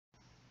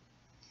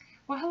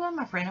Well, hello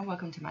my friend and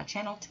welcome to my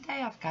channel.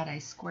 Today I've got a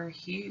square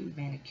hue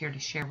manicure to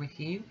share with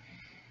you,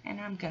 and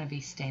I'm going to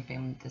be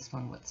stamping this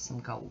one with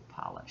some gold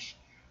polish.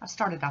 I've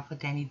started off with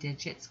Danny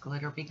Digits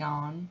Glitter Be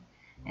Gone,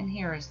 and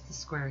here is the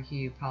square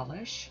hue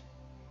polish,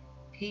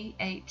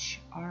 Phra,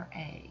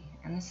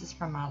 and this is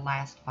from my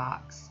last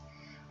box.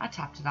 I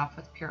topped it off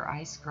with Pure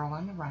Ice Girl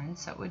on the Run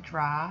so it would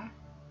dry,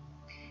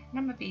 and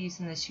I'm going to be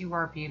using this You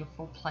Are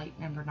Beautiful plate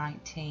number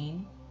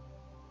 19.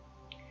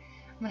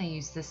 I'm going to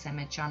use this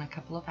image on a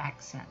couple of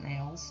accent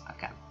nails. I've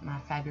got my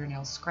Fabulous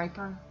Nail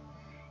Scraper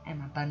and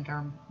my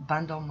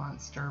Bundle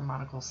Monster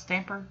Monocle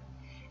Stamper,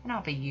 and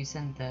I'll be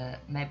using the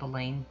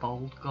Maybelline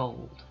Bold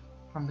Gold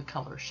from the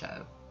Color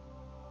Show.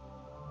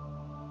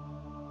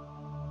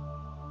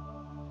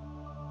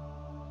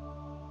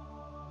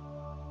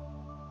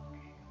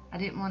 I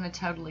didn't want to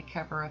totally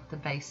cover up the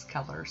base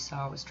color, so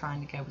I was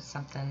trying to go with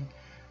something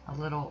a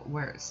little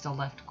where it still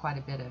left quite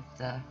a bit of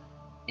the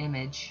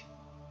image.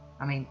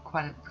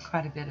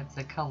 Quite a bit of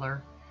the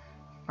color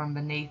from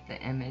beneath the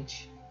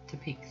image to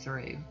peek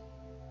through.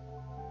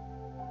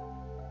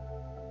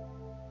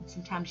 And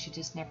sometimes you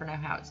just never know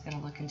how it's going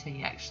to look until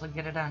you actually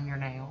get it on your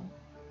nail.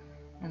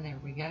 And there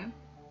we go. And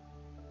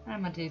I'm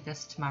going to do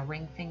this to my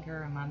ring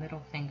finger and my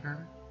middle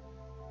finger.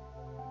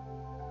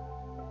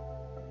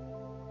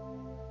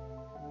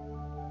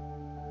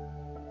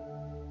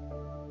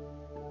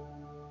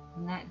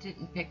 And that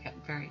didn't pick up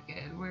very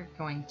good. We're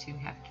going to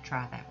have to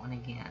try that one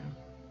again.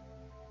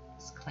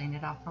 Just clean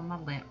it off on my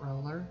lint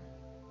roller.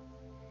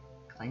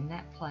 Clean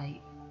that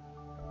plate.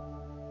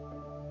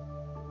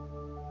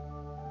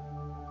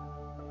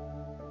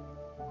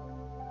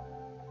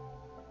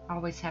 I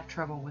always have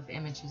trouble with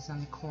images in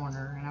the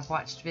corner, and I've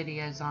watched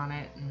videos on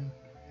it, and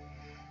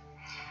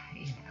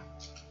you know,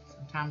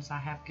 sometimes I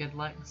have good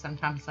luck,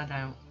 sometimes I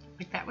don't.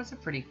 But that was a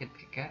pretty good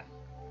pickup.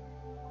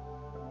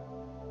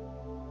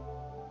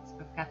 So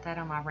I've got that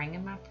on my ring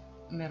and my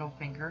middle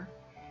finger,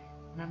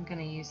 and I'm going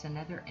to use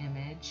another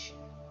image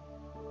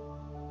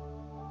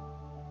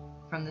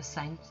from the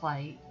same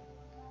plate.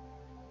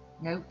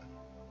 Nope,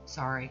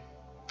 sorry,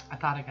 I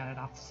thought I got it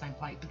off the same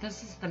plate, but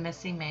this is the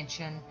Messy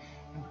Mansion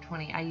number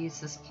 20. I use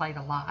this plate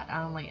a lot.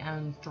 I only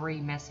own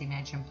 3 Messy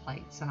Mansion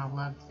plates and I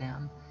love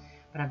them,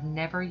 but I've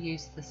never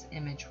used this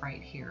image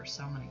right here,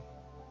 so I'm going to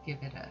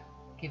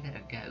give it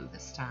a go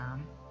this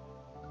time.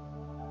 I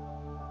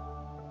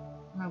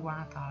don't know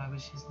why I thought I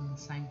was using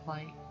the same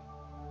plate.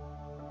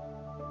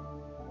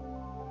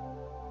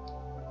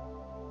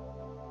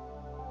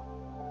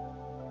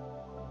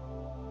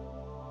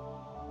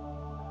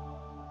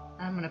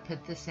 I'm going to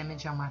put this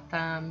image on my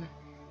thumb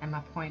and my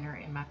pointer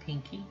and my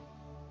pinky.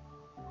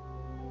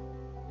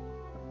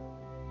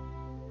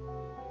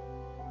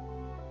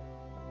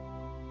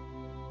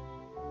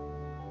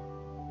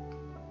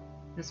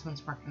 This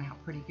one's working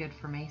out pretty good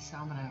for me, so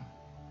I'm going to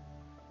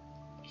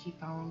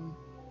keep on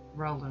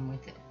rolling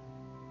with it.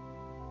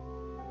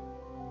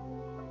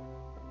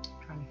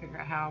 Trying to figure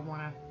out how I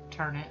want to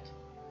turn it.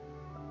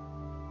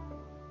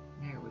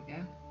 There we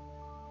go.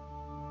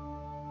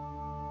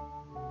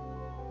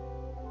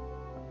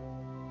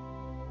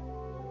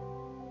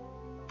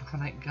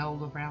 That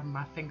gold around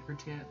my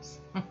fingertips.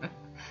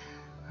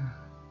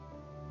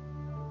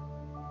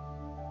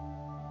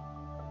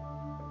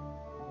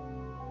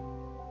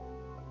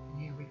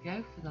 Here we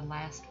go for the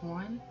last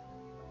one.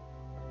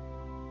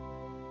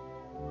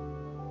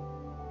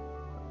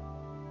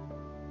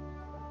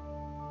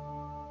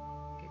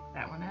 Get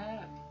that one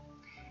up.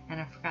 And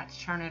I forgot to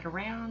turn it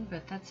around,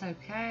 but that's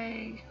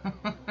okay.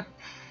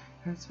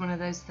 It's one of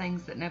those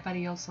things that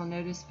nobody else will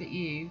notice but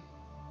you.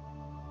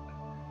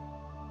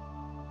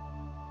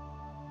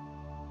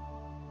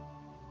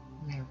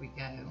 There we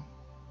go.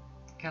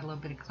 Got a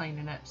little bit of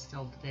cleaning up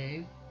still to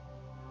do,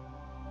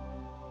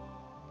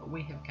 but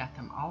we have got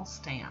them all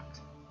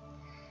stamped.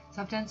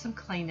 So I've done some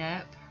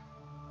cleanup.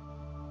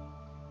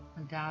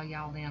 I'll dial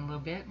y'all in a little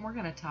bit, and we're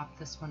going to top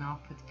this one off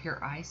with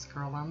Pure Ice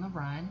Girl on the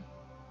Run.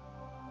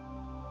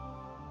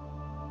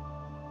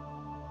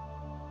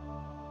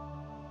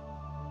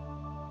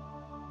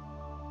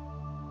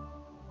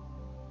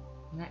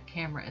 And that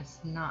camera is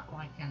not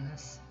liking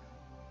this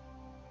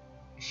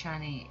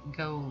shiny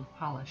gold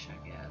polish,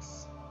 I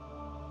guess.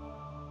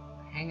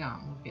 Hang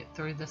on, we'll get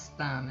through this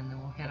thumb and then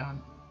we'll head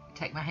on,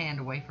 take my hand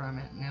away from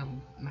it, and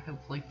it'll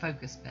hopefully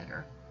focus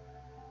better.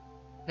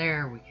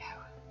 There we go.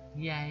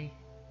 Yay.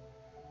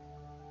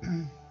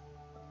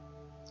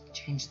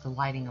 Change the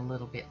lighting a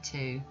little bit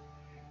too.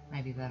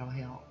 Maybe that'll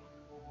help.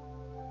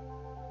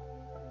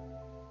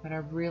 But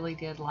I really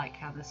did like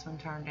how this one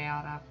turned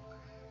out. I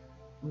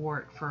wore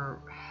it for,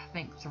 I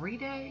think, 3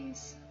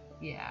 days.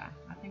 Yeah,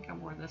 I think I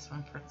wore this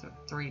one for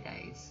 3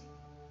 days,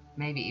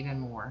 maybe even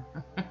more.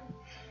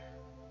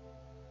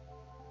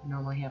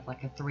 Normally have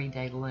like a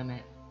 3-day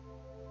limit.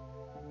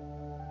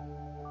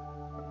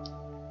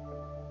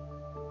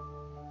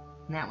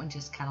 And that one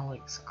just kind of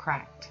looks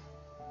cracked,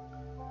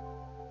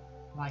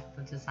 like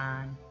the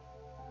design.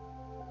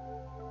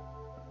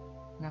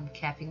 And I'm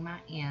capping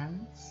my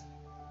ends.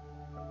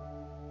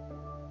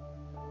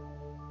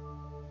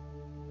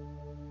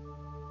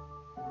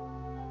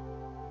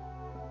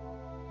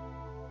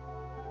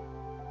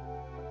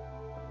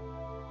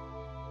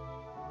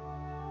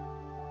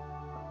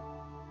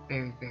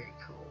 Very, very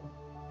cool.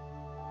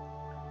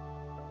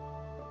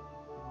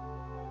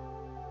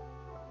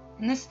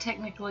 And this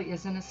technically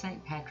isn't a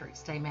St.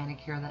 Patrick's Day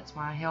manicure. That's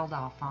why I held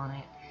off on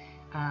it.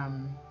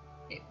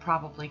 It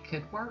probably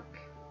could work.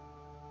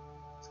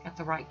 It's got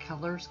the right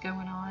colors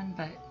going on,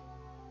 but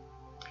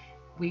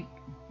we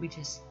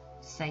just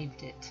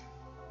saved it.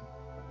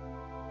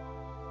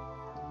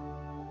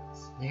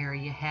 So there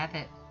you have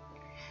it.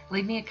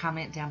 Leave me a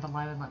comment down below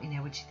and let me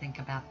know what you think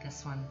about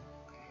this one.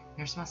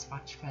 There's my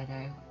swatch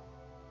photo.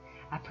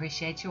 I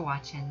appreciate you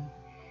watching,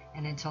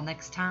 and until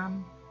next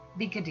time,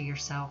 be good to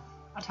yourself.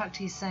 I'll talk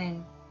to you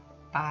soon.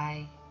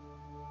 Bye.